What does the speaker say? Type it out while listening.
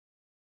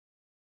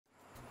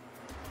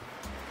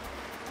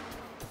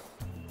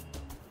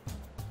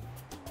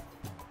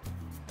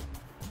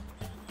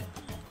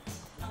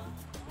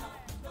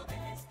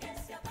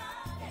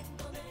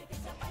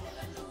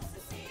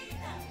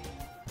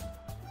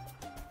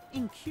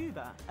In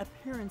Cuba,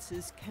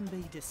 appearances can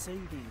be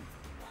deceiving.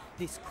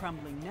 This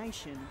crumbling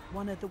nation,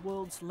 one of the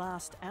world's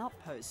last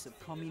outposts of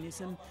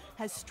communism,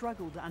 has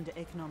struggled under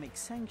economic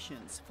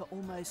sanctions for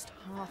almost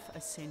half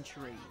a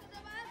century.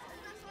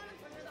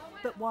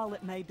 But while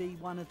it may be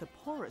one of the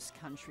poorest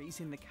countries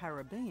in the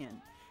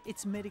Caribbean,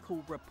 its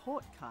medical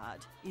report card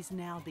is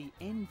now the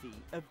envy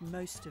of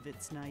most of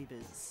its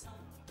neighbours.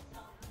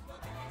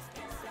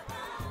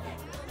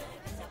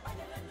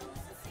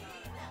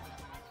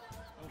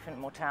 Infant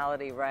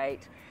mortality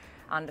rate,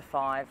 under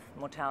 5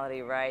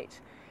 mortality rate,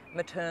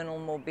 maternal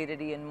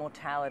morbidity and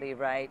mortality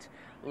rate,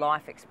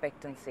 life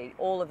expectancy,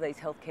 all of these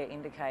healthcare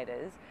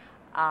indicators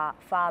are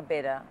far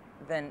better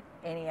than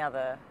any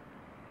other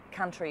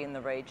country in the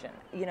region.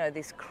 You know,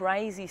 this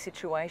crazy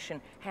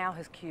situation, how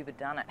has Cuba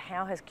done it?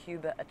 How has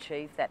Cuba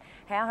achieved that?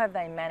 How have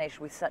they managed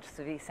with such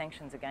severe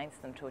sanctions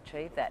against them to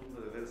achieve that?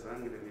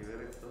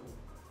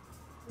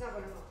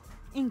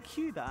 In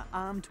Cuba,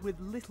 armed with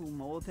little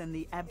more than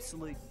the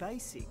absolute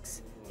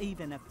basics,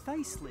 even a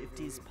facelift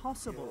is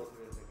possible,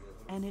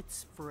 and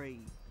it's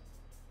free.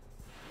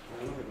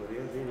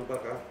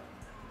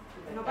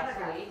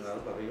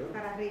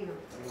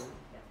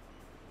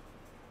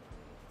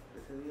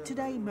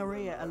 Today,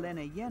 Maria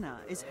Elena Llena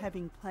is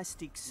having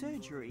plastic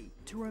surgery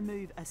to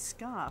remove a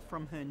scar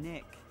from her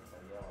neck.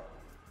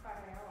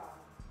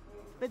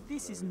 But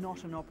this is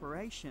not an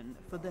operation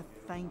for the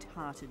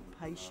faint-hearted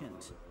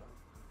patient.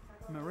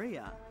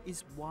 Maria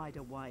is wide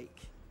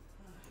awake.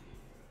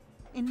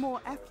 In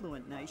more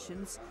affluent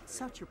nations,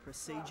 such a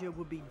procedure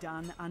would be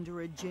done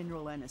under a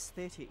general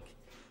anaesthetic.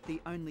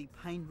 The only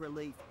pain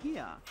relief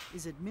here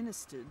is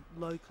administered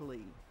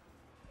locally.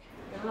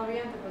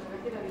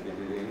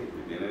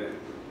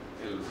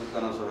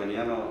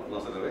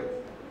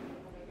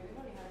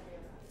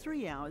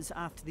 3 hours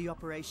after the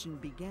operation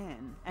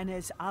began, and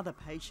as other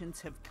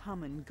patients have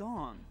come and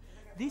gone,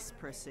 this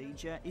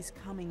procedure is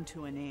coming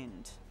to an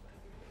end.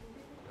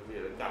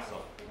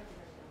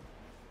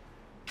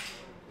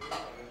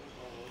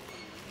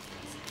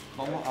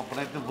 Vamos a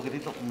ponerte un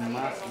poquitito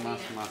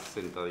más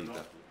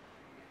sentadita.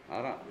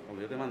 Ahora,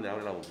 cuando yo te mande,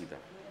 abre la boquita.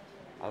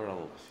 Abre la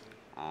boca.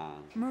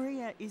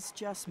 Maria is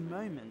just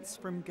moments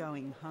from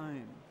going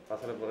home.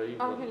 Pásale por ahí,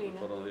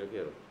 por donde yo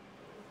quiero.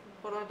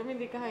 Por donde tú me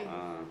indicas ahí.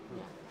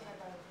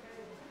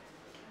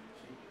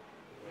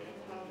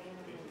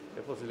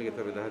 Es posible que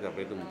te apretezca que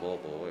apriete un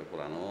poco por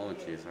la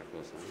noche y esas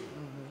cosas.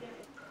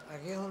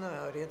 Aquí es donde me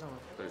aprieta más.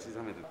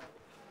 Precisamente.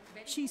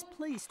 She's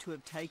pleased to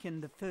have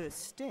taken the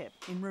first step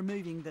in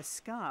removing the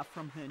scar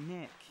from her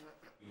neck.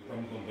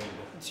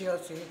 Yo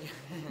sí.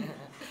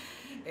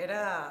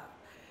 Era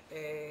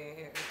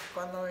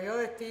cuando me vio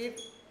vestir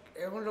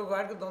en un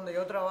lugar donde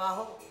yo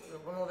trabajo,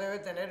 uno debe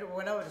tener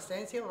buena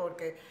presencia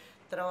porque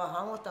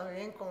trabajamos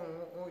también con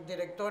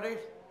directores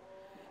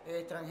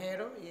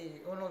extranjeros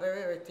y uno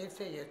debe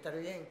vestirse y estar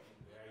bien.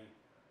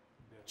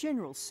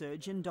 General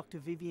Surgeon Dr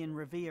Vivian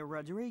Revilla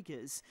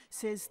Rodriguez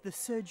says the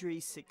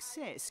surgery's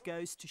success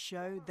goes to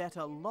show that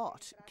a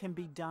lot can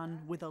be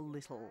done with a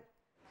little.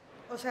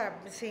 O sea,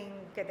 sin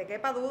que te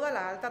quepa duda,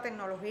 la alta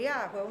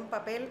tecnología juega un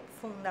papel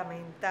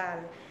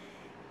fundamental.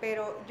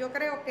 Pero yo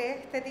creo que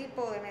este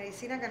tipo de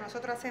medicina que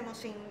nosotros hacemos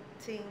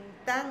sin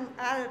tan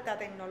alta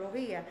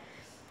tecnología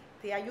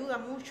te ayuda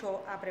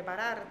mucho a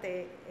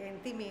prepararte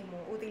en ti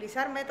mismo.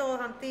 Utilizar métodos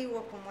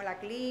antiguos como la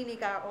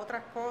clínica,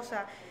 otras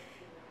cosas,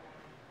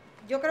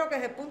 yo creo que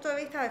desde el punto de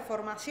vista de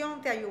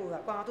formación te ayuda.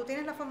 Cuando tú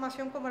tienes la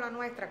formación como la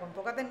nuestra, con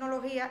poca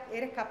tecnología,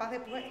 eres capaz de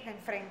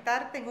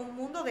enfrentarte en un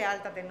mundo de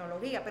alta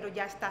tecnología, pero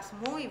ya estás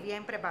muy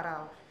bien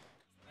preparado.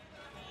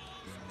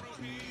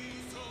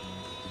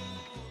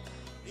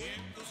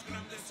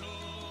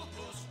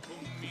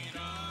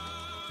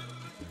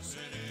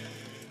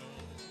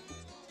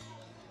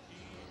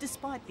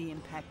 Despite the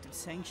impact of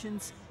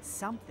sanctions,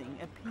 something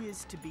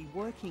appears to be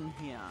working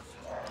here.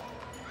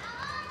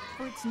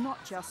 For it's not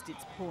just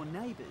its poor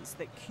neighbours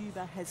that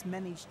Cuba has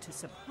managed to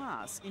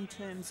surpass in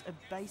terms of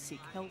basic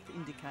health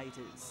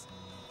indicators.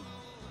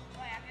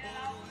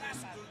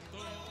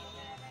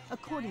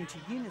 According to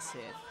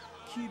UNICEF,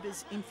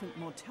 Cuba's infant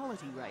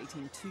mortality rate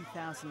in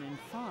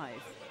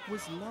 2005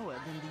 was lower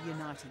than the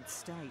United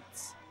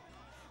States,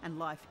 and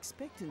life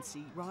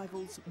expectancy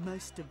rivals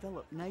most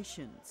developed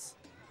nations.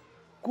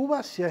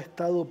 Cuba se ha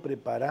estado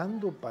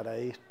preparando para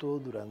esto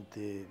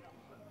durante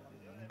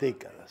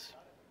décadas.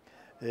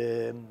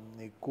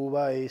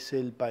 Cuba es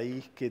el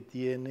país que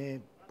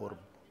tiene, por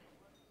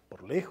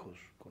lejos,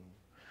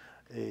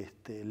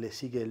 le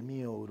sigue el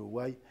mío,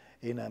 Uruguay,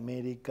 en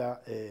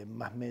América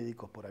más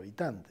médicos por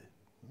habitante.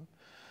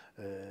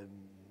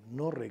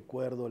 No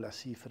recuerdo la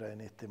cifra en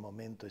este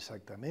momento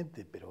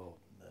exactamente, pero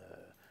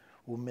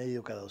un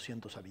médico cada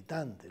 200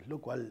 habitantes,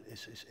 lo cual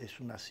es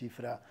una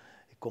cifra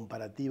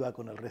comparativa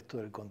con el resto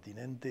del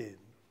continente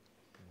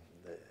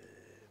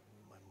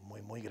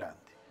muy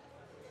grande.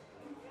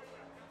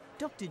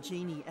 Dr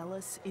Jeannie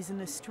Ellis is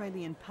an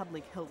Australian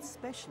public health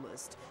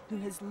specialist who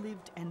has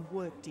lived and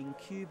worked in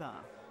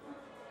Cuba.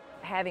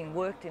 having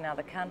worked in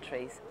other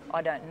countries,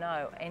 I don't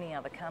know any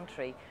other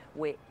country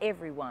where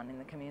everyone in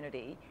the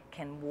community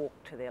can walk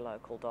to their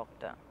local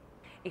doctor.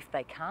 If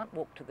they can't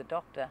walk to the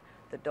doctor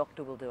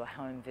will do a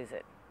home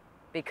visit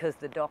because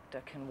the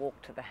doctor can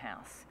walk to the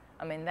house.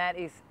 I mean, that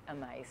is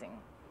amazing.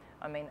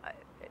 I mean,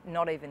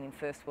 not even in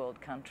first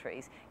world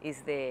countries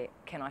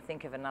can I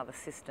think of another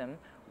system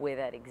where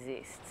that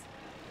exists.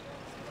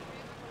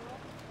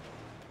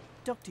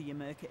 Dr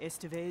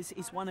Estevez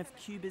is one of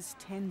Cuba's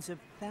tens of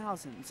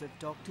thousands of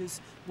doctors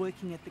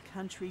working at the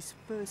country's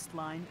first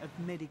line of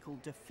medical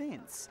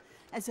defence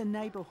as a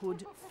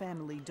neighbourhood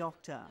family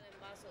doctor.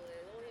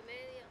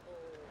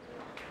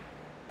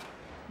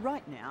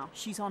 Right now,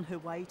 she's on her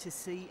way to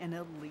see an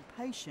elderly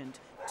patient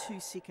too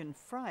sick and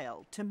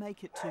frail to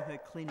make it to her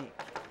clinic.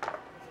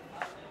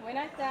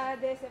 Buenas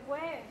tardes, ¿se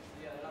fue?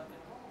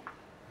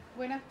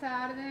 Buenas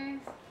tardes.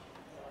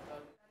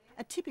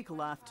 A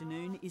typical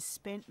afternoon is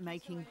spent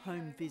making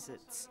home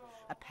visits,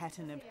 a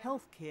pattern of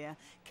healthcare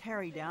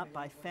carried out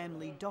by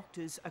family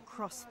doctors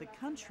across the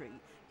country,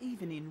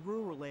 even in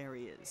rural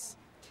areas.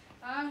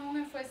 No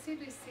me fue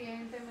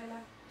suficiente,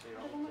 ¿verdad?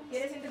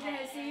 ¿Quieres sentirte en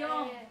el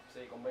sillón?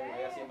 Sí, con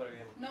ella siempre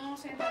bien. No,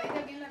 sentadita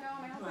aquí en la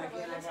cama mejor para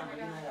poder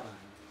hacer.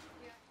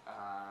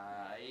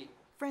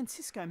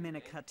 Francisco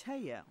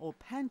Menacatella, or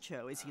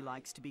Pancho as he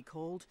likes to be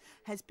called,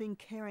 has been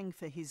caring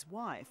for his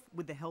wife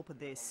with the help of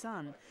their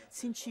son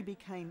since she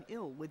became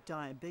ill with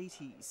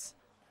diabetes.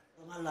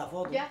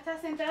 ¿Ya está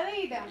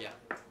sentadita? Ya.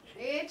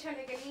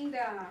 Échale, qué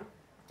linda.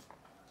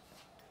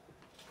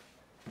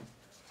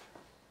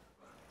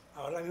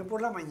 Ahora mismo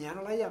por la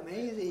mañana la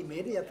llamé y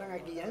mire, ya están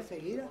aquí ya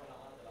enseguida.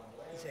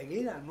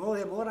 Enseguida, no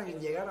demoran en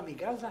llegar a mi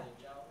casa.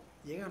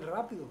 Llegan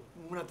rápido,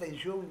 una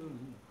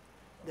atención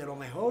de lo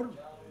mejor.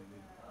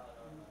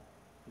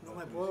 No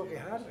me puedo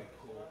quejar.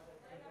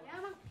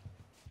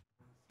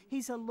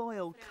 He's a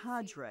loyal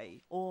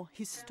cadre, or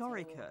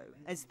historico,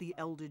 as the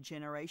elder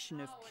generation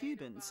of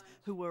Cubans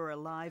who were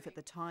alive at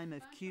the time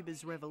of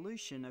Cuba's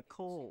revolution are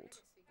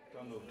called.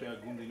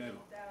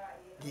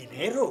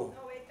 ¿Dinero?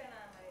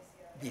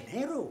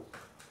 ¿Dinero?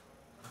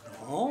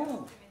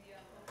 No.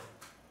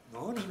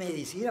 No, ni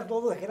medicina,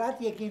 todo es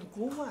gratis aquí en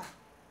Cuba.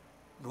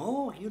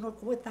 No, aquí no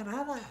cuesta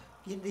nada.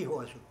 ¿Quién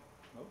dijo eso?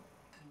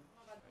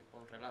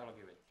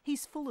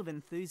 He's full of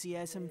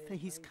enthusiasm for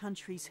his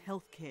country's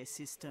healthcare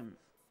system.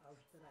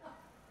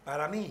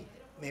 Para mí,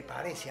 me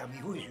parece, a mi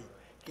juicio,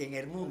 que en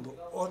el mundo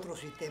otro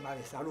sistema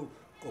de salud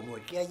como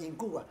el que hay en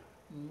Cuba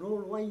no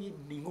lo hay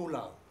en ningún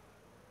lado.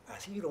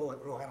 Así lo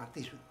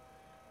garantizo.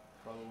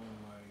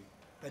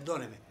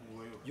 Perdóneme,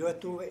 yo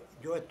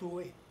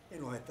estuve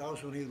en los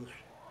Estados Unidos.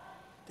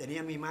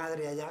 Tenía mi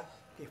madre allá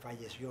que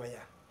falleció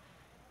allá.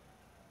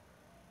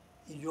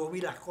 Y yo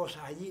vi las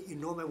cosas allí y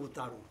no me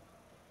gustaron.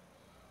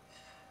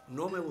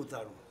 No me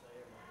gustaron.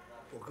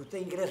 Porque usted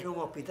ingresa en un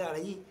hospital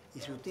allí y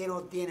si usted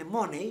no tiene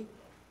money,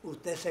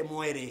 usted se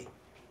muere.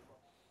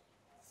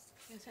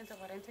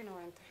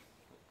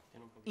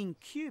 In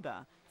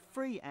Cuba,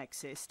 free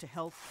access to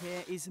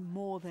healthcare is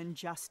more than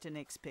just an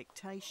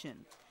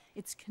expectation.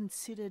 It's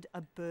considered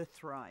a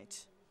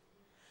birthright.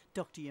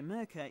 Dr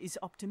Yamerka is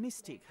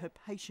optimistic her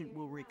patient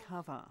will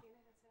recover.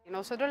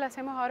 Nosotros le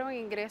hacemos ahora un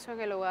ingreso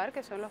en el hogar,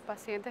 que son los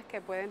pacientes que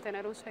pueden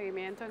tener un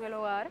seguimiento en el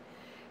hogar.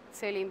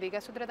 Se le indica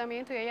su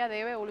tratamiento y ella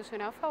debe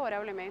evolucionar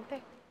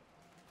favorablemente.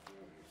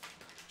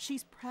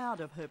 She's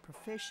proud of her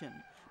profession,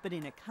 but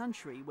in a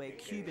country where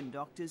Cuban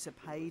doctors are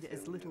paid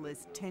as little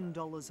as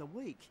 $10 a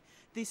week,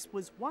 this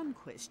was one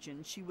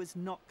question she was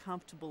not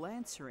comfortable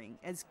answering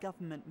as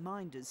government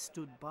minders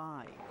stood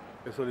by.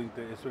 Eso le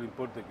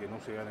importa que no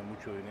se gane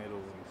mucho dinero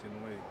siendo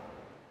médico.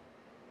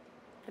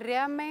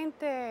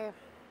 Realmente,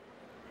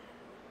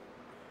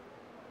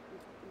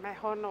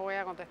 mejor no voy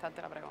a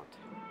contestarte la pregunta.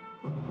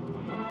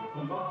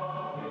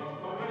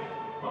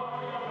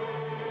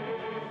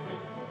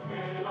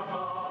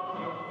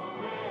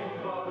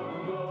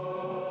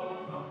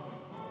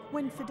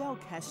 When Fidel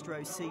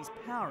Castro seized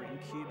power in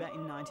Cuba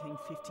in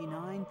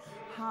 1959,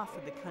 half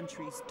of the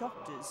country's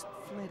doctors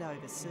fled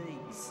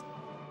overseas.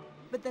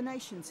 But the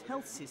nation's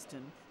health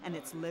system and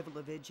its level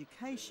of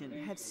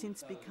education have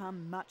since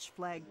become much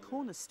flagged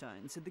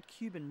cornerstones of the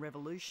Cuban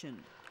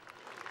Revolution.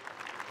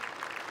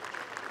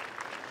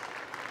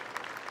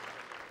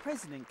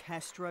 President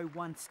Castro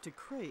once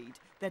decreed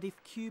that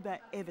if Cuba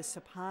ever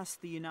surpassed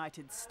the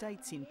United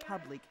States in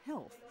public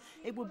health,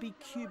 it would be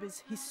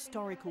Cuba's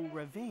historical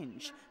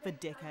revenge for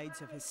decades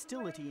of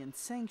hostility and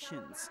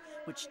sanctions,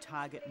 which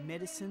target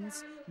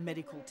medicines,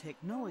 medical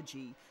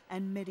technology,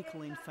 and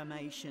medical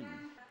information.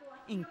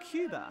 In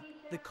Cuba,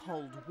 the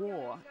Cold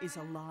War is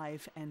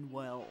alive and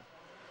well.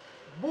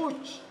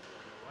 Bush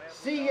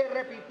sigue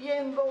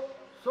repitiendo,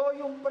 soy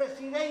un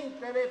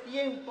presidente de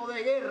tiempo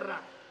de guerra,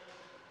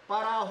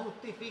 para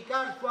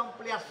justificar su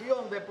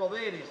ampliación de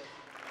poderes.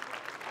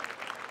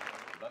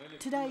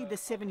 Today, the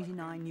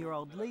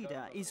 79-year-old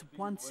leader is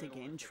once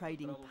again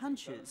trading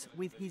punches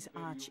with his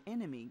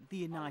arch-enemy, the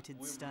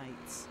United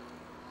States.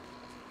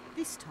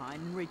 This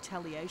time in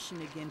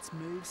retaliation against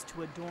moves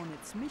to adorn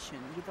its mission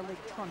with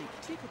electronic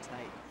ticker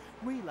tape,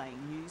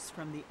 relaying news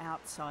from the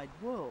outside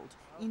world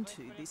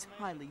into this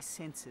highly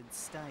censored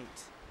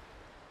state.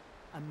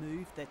 A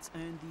move that's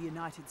earned the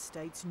United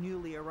States'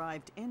 newly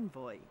arrived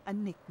envoy a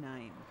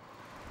nickname.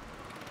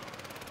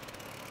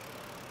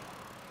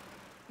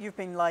 You've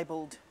been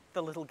labelled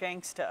the little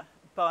gangster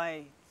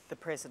by the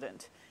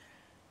President.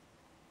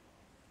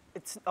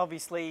 It's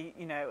obviously,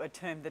 you know, a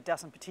term that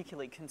doesn't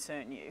particularly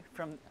concern you.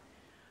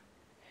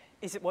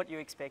 Is it what you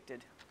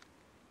expected?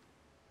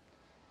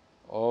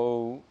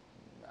 Oh,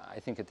 I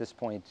think at this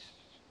point,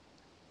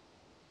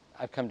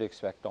 I've come to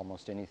expect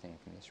almost anything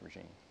from this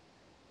regime.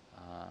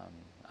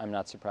 I'm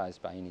not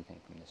surprised by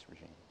anything from this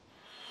regime.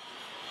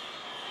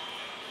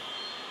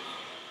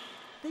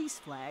 These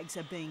flags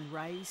are being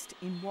raised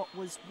in what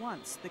was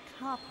once the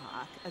car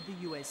park of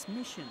the US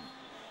mission,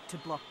 to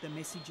block the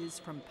messages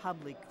from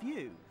public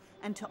view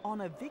and to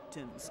honour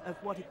victims of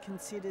what it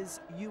considers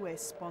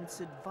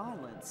US-sponsored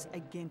violence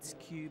against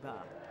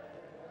Cuba.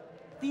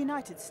 The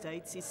United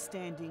States is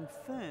standing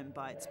firm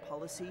by its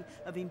policy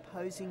of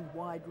imposing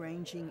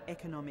wide-ranging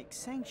economic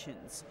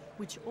sanctions,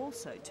 which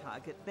also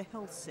target the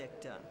health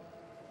sector.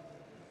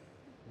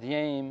 The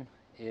aim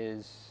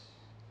is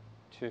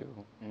to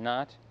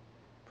not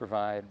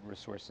provide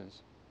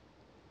resources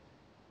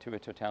to a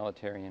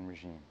totalitarian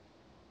regime.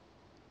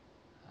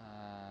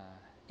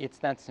 It's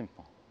that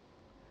simple.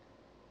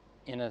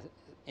 In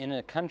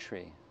a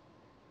country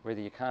where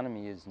the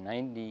economy is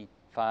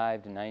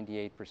 95 to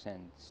 98%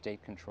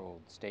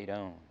 state-controlled,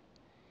 state-owned,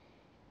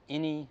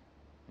 any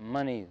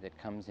money that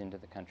comes into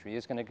the country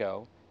is going to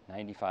go,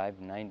 95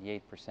 to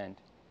 98%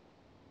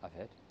 of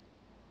it,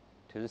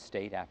 to the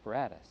state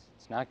apparatus.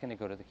 It's not going to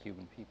go to the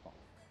Cuban people.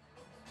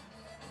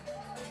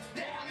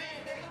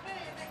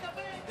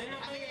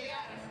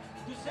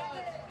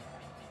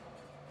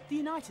 The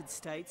United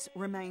States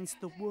remains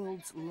the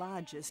world's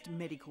largest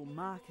medical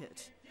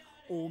market.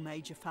 All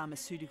major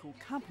pharmaceutical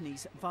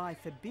companies vie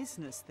for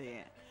business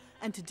there,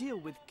 and to deal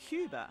with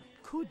Cuba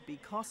could be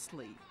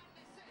costly.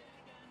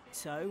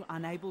 So,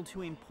 unable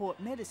to import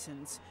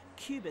medicines,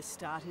 Cuba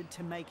started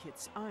to make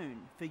its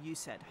own for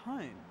use at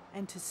home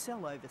and to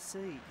sell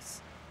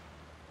overseas.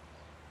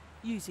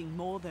 Using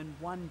more than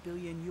 $1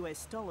 billion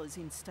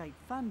in state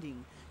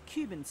funding,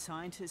 Cuban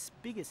scientists'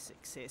 biggest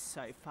success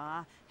so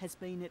far has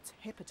been its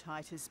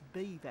hepatitis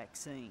B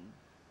vaccine.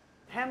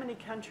 How many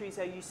countries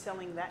are you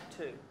selling that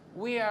to?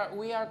 We are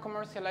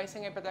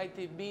commercializing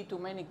hepatitis B to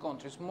many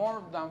countries,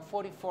 more than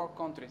 44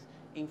 countries,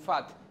 in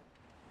fact.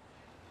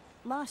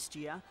 Last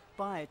year,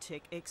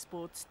 biotech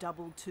exports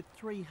doubled to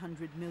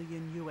 $300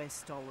 million,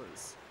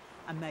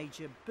 a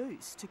major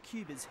boost to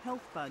Cuba's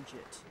health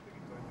budget.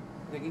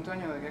 ¿De quinto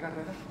año de qué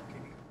carrera?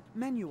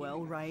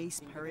 Manuel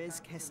Reyes Perez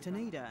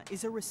Castaneda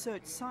is a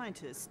research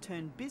scientist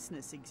turned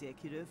business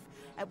executive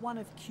at one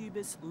of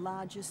Cuba's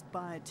largest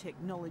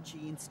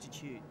biotechnology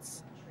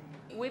institutes.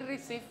 We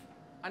received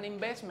an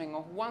investment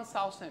of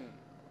 $1,000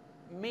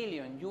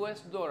 million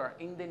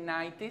in the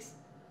 90s.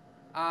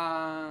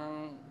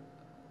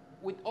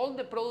 With all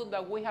the product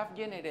that we have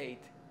generated,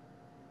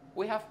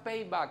 we have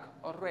paid back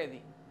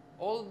already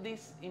all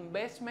this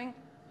investment,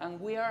 and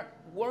we are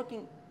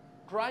working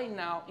right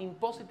now in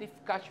positive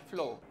cash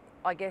flow.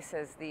 I guess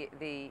as the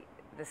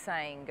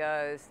saying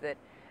goes, that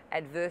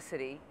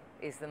adversity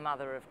is the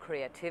mother of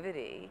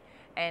creativity,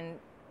 and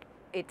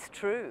it's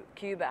true.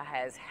 Cuba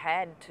has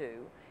had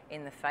to,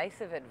 in the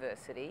face of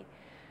adversity,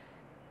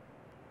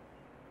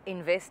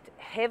 invest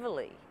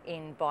heavily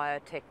in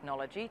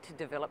biotechnology to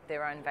develop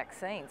their own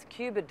vaccines.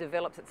 Cuba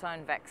develops its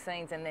own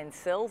vaccines and then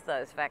sells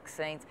those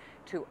vaccines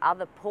to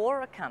other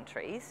poorer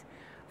countries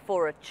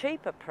for a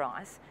cheaper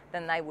price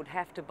than they would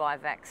have to buy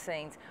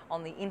vaccines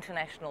on the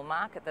international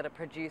market that are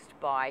produced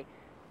by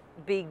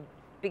big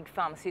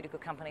pharmaceutical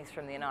companies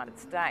from the United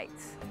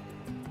States.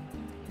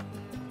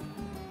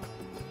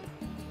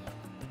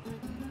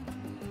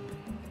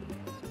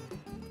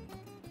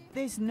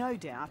 There's no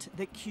doubt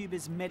that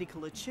Cuba's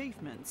medical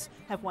achievements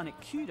have won it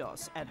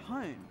kudos at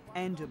home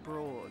and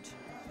abroad.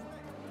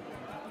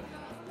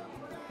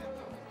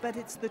 But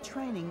it's the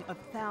training of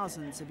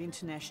thousands of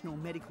international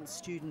medical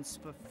students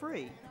for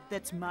free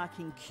that's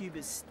marking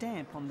Cuba's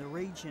stamp on the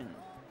region.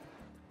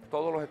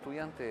 Todos los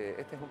estudiantes,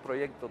 este es un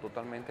proyecto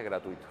totalmente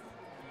gratuito.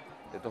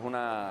 Esto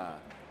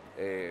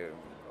es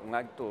un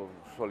acto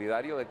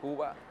solidario de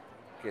Cuba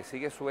que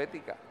sigue su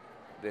ética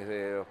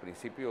desde los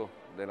principios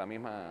de la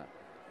misma,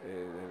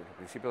 los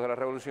principios de la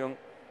revolución,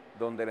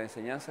 donde la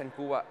enseñanza en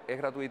Cuba es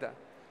gratuita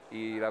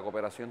y la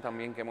cooperación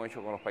también que hemos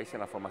hecho con los países en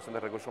la formación de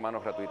recursos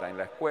humanos es gratuita. En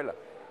la escuela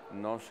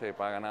no se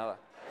paga nada.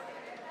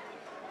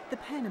 The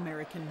Pan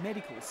American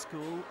Medical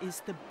School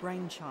is the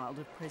brainchild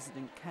of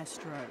President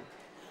Castro.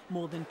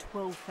 More than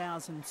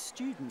 12,000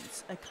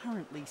 students are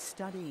currently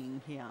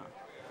studying here.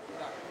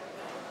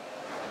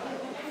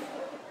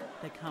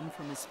 They come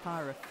from as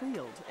far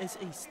afield as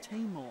East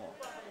Timor,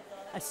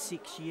 a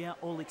 6-year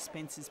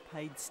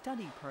all-expenses-paid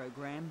study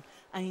program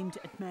aimed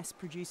at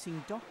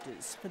mass-producing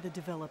doctors for the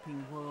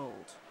developing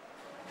world.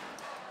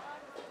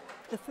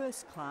 The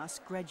first class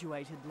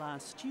graduated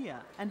last year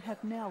and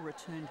have now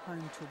returned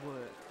home to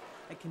work,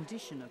 a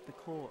condition of the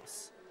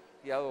course.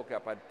 planteado que a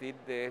partir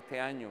de este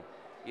año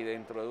y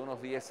dentro de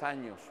unos 10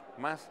 años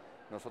más,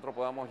 nosotros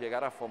podamos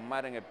llegar a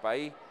formar en el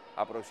país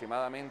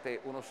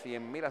aproximadamente unos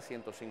 100.000 a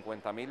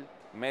 150.000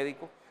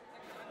 médicos.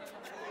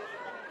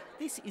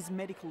 This is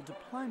medical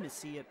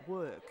diplomacy at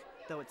work,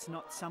 though it's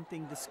not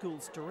something the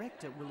school's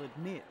director will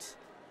admit.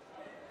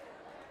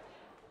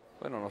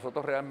 Bueno,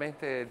 nosotros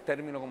realmente el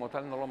término como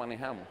tal no lo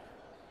manejamos,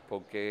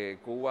 porque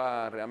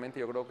Cuba realmente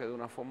yo creo que de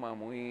una forma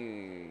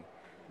muy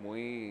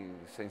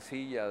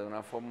sencilla, de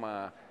una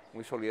forma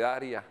muy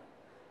solidaria,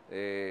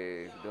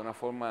 de una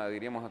forma,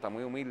 diríamos, hasta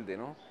muy humilde,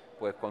 ¿no?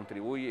 Pues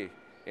contribuye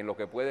en lo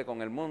que puede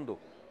con el mundo,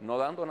 no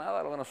dando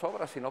nada a lo que nos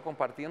sobra, sino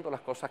compartiendo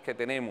las cosas que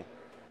tenemos.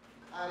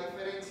 A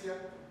diferencia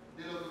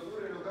de lo que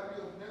ocurre en los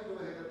cambios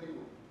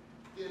neurovegetativos,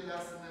 que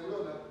las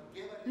neuronas...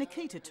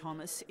 Nikita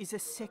Thomas is a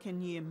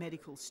second-year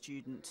medical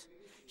student.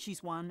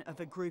 She's one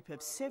of a group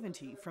of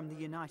 70 from the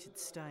United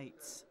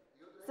States.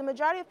 The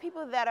majority of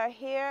people that are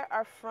here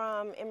are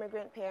from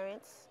immigrant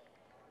parents,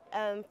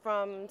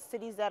 from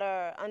cities that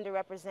are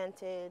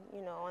underrepresented,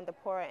 you know, on the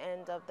poorer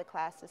end of the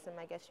class system,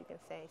 I guess you can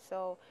say.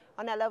 So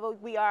on that level,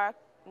 we are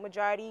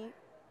majority,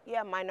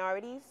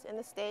 minorities in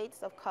the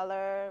States of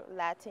color,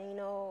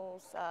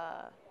 Latinos,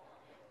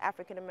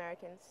 African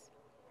Americans,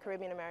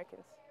 Caribbean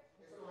Americans.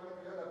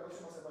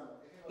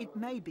 It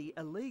may be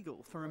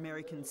illegal for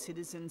American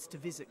citizens to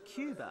visit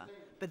Cuba,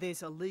 but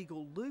there's a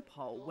legal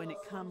loophole when it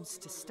comes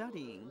to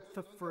studying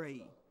for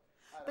free.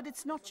 But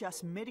it's not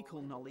just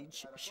medical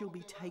knowledge she'll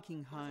be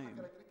taking home.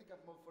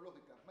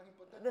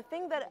 The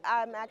thing that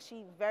I'm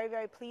actually very,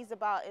 very pleased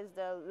about is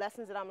the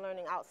lessons that I'm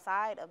learning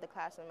outside of the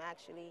classroom,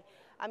 actually.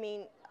 I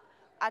mean,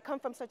 I come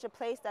from such a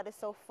place that is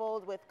so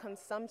full with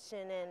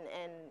consumption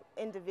and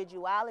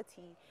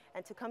individuality,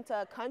 and to come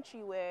to a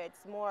country where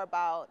it's more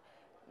about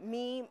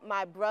me,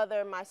 my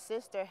brother, my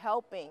sister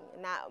helping,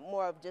 not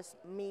more of just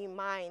me,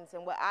 mines,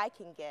 and what I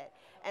can get,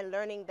 and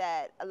learning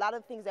that a lot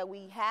of the things that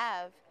we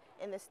have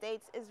in the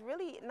States is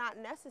really not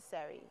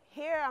necessary.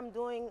 Here I'm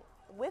doing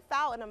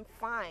without and I'm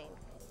fine.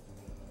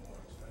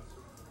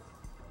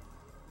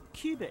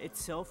 Cuba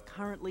itself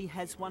currently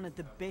has one of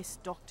the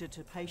best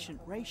doctor-to-patient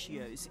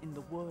ratios in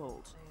the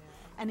world,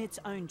 and its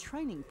own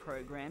training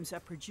programs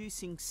are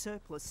producing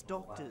surplus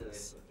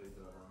doctors.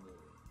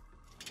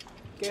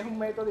 Que es un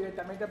método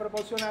directamente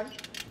proporcional.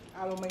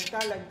 Al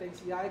aumentar la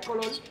intensidad de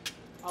color,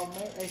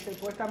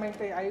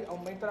 supuestamente hay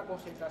aumento la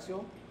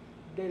concentración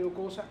de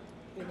glucosa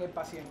en el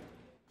paciente.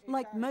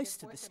 Like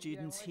most of the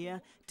students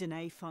here,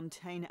 Danae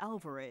Fontaine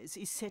Alvarez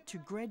is set to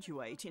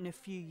graduate in a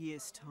few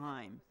years'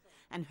 time,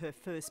 and her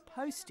first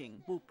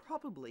posting will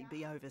probably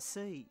be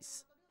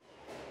overseas.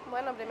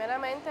 Bueno,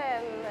 primeramente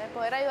el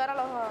poder ayudar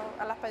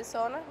a las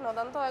personas, no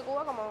tanto de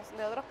Cuba como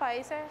de otros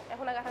países, es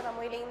una carrera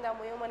muy linda,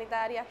 muy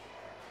humanitaria,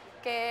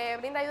 que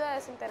brinda ayuda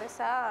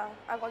desinteresada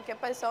a cualquier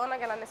persona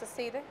que la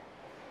necesite.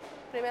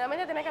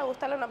 Primeramente tiene que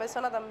gustarle a una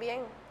persona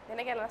también,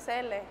 tiene que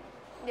nacerle.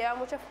 Lleva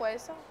mucho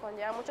esfuerzo,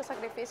 conlleva mucho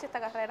sacrificio esta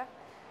carrera.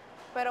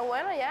 Pero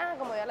bueno, ya,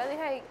 como ya les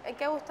dije, hay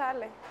que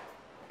gustarle.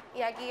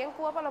 Y aquí en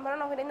Cuba por lo menos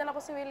nos brindan la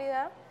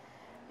posibilidad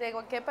de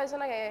cualquier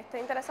persona que esté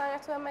interesada en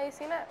estudiar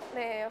medicina,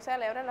 le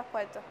abren las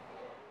puertas.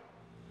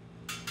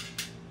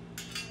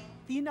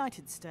 The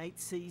United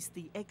States sees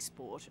the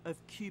export of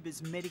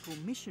Cuba's medical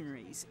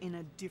missionaries in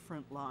a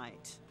different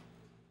light.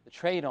 The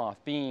trade-off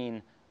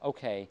being,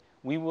 okay,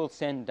 we will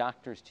send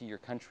doctors to your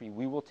country,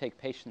 we will take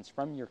patients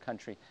from your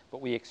country,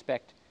 but we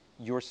expect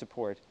your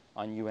support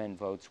on UN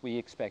votes, we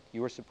expect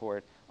your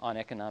support on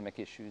economic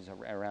issues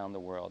around the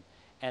world,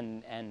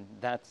 and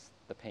that's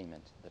the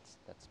payment that's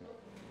made.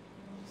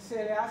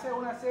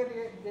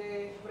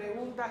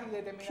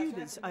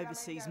 Cuba's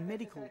Overseas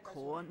Medical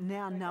Corps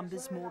now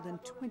numbers more than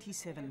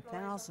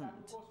 27,000.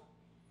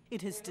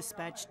 It has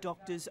dispatched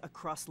doctors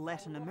across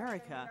Latin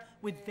America,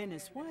 with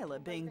Venezuela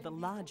being the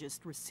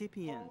largest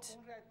recipient.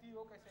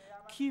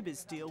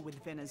 Cuba's deal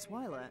with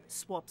Venezuela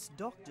swaps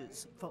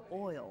doctors for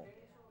oil.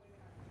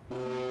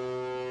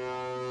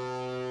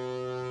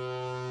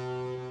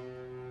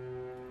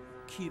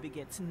 Cuba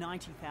gets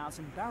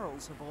 90,000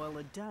 barrels of oil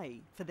a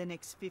day for the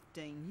next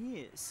 15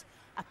 years,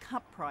 a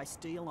cut price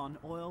deal on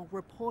oil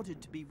reported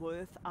to be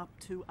worth up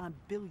to $1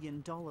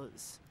 billion.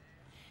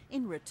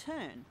 In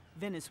return,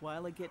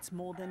 Venezuela gets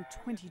more than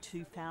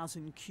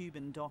 22,000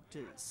 Cuban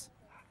doctors.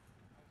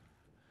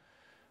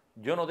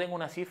 Yo no tengo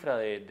una cifra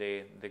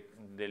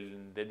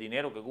del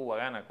dinero que Cuba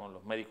gana con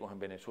los médicos en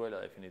Venezuela,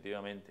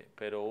 definitivamente,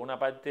 pero una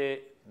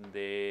parte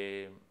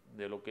de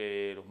lo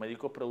que los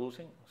médicos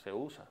producen se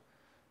usa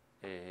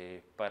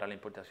para la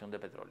importación de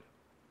petróleo.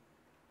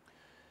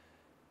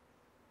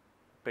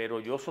 Pero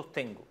yo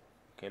sostengo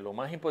que lo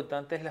más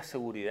importante es la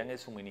seguridad en el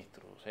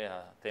suministro, o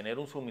sea, tener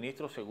un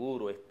suministro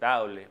seguro,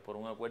 estable, por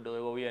un acuerdo de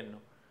gobierno,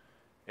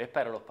 es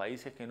para los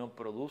países que no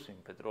producen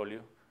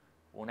petróleo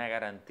una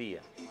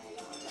garantía.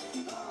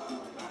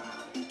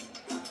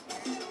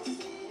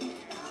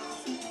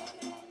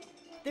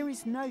 There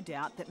is no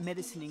doubt that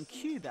medicine in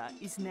Cuba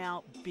is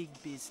now big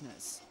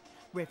business.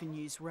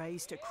 Revenues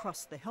raised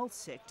across the health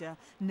sector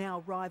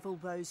now rival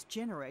those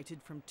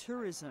generated from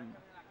tourism.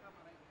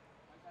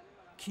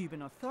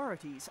 Cuban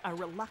authorities are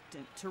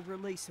reluctant to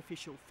release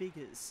official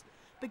figures,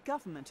 but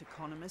government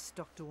economist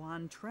Dr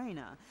Juan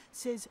Trainer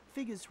says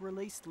figures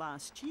released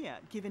last year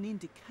give an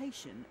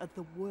indication of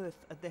the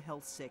worth of the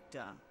health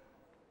sector.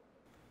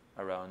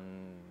 Around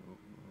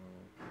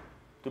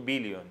 2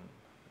 billion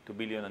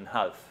and a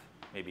half,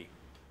 maybe.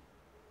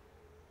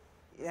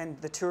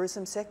 And the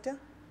tourism sector?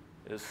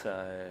 It's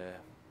the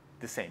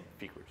same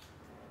figures.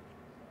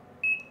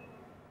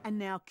 And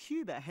now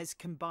Cuba has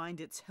combined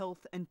its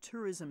health and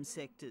tourism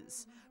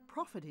sectors,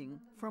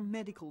 profiting from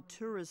medical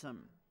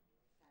tourism.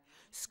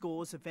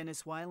 Scores of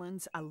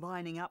Venezuelans are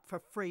lining up for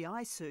free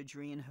eye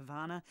surgery in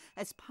Havana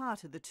as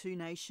part of the two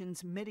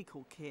nations'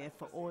 medical care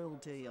for oil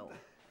deal.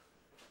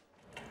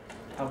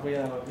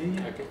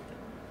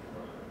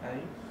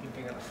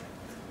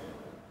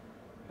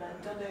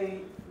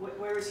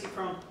 Where is he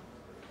from?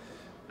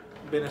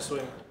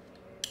 Venezuela.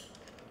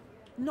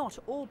 Not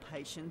all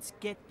patients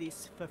get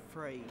this for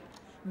free.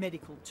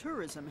 Medical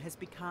tourism has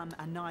become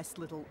a nice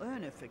little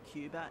earner for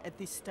Cuba at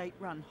this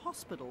state-run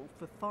hospital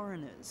for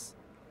foreigners.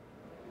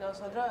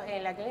 Nosotros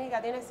en la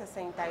clínica tiene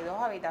 62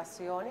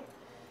 habitaciones,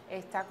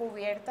 está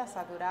cubierta,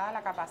 saturada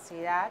la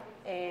capacidad.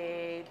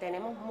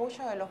 Tenemos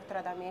muchos de los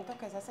tratamientos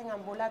que se hacen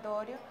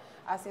ambulatorios,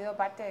 ha sido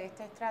parte de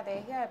esta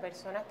estrategia de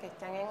personas que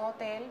están en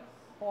hotel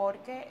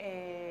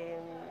porque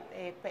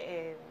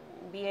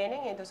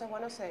vienen y entonces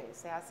bueno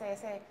se hace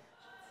ese.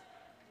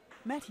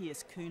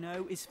 Matthias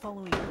Kuno is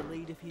following the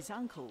lead of his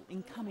uncle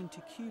in coming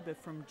to Cuba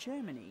from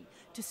Germany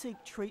to seek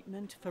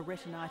treatment for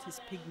retinitis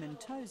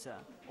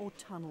pigmentosa or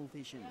tunnel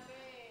vision.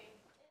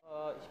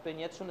 Ich bin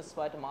jetzt schon das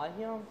zweite Mal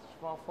hier.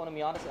 Ich war vor einem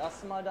Jahr das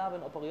erste Mal da,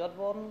 bin operiert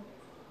worden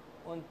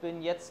und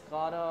bin jetzt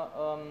gerade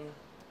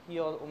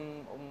hier,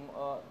 um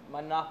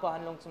meine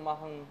Nachbehandlung zu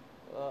machen,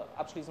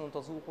 abschließende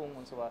Untersuchungen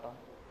und so weiter.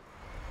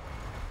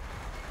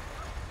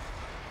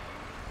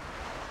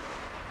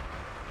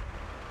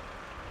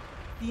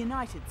 The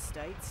United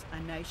States, a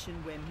nation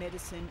where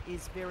medicine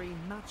is very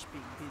much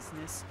big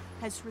business,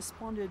 has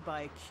responded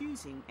by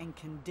accusing and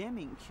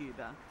condemning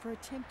Cuba for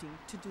attempting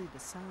to do the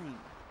same.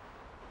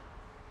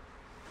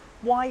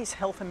 Why is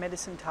health and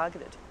medicine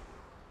targeted?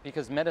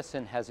 Because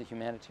medicine has a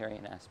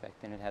humanitarian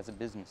aspect and it has a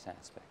business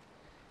aspect.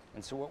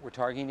 And so what we're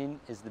targeting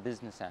is the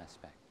business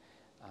aspect.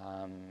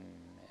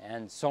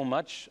 And so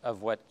much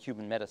of what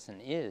Cuban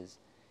medicine is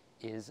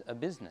a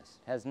business.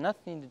 It has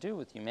nothing to do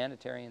with the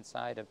humanitarian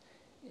side of,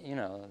 you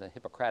know, the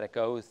Hippocratic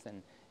Oath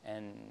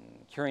and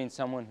curing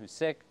someone who's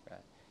sick.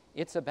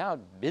 It's about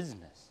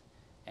business,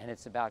 and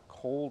it's about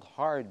cold,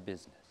 hard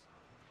business.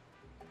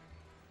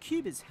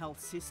 Cuba's health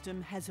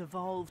system has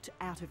evolved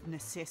out of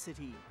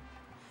necessity.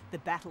 The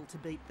battle to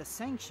beat the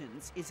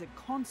sanctions is a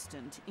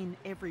constant in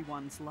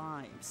everyone's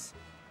lives.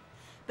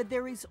 But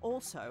there is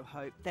also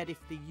hope that if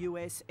the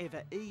US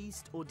ever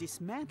eased or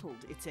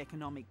dismantled its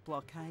economic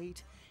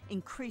blockade,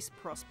 increased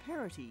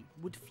prosperity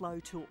would flow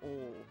to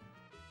all.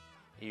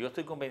 Y yo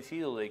estoy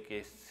convencido de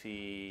que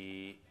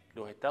si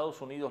los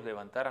Estados Unidos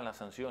levantaran las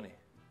sanciones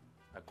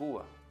a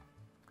Cuba,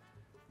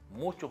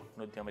 muchos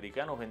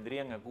norteamericanos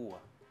vendrían a Cuba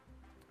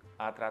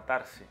a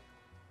tratarse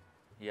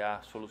y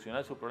a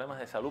solucionar sus problemas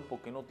de salud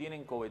porque no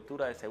tienen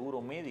cobertura de seguro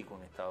médico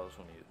en Estados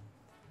Unidos.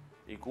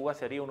 Y Cuba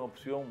sería una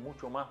opción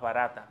mucho más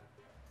barata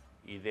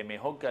y de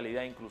mejor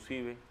calidad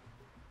inclusive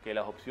que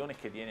las opciones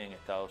que tienen en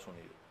Estados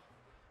Unidos.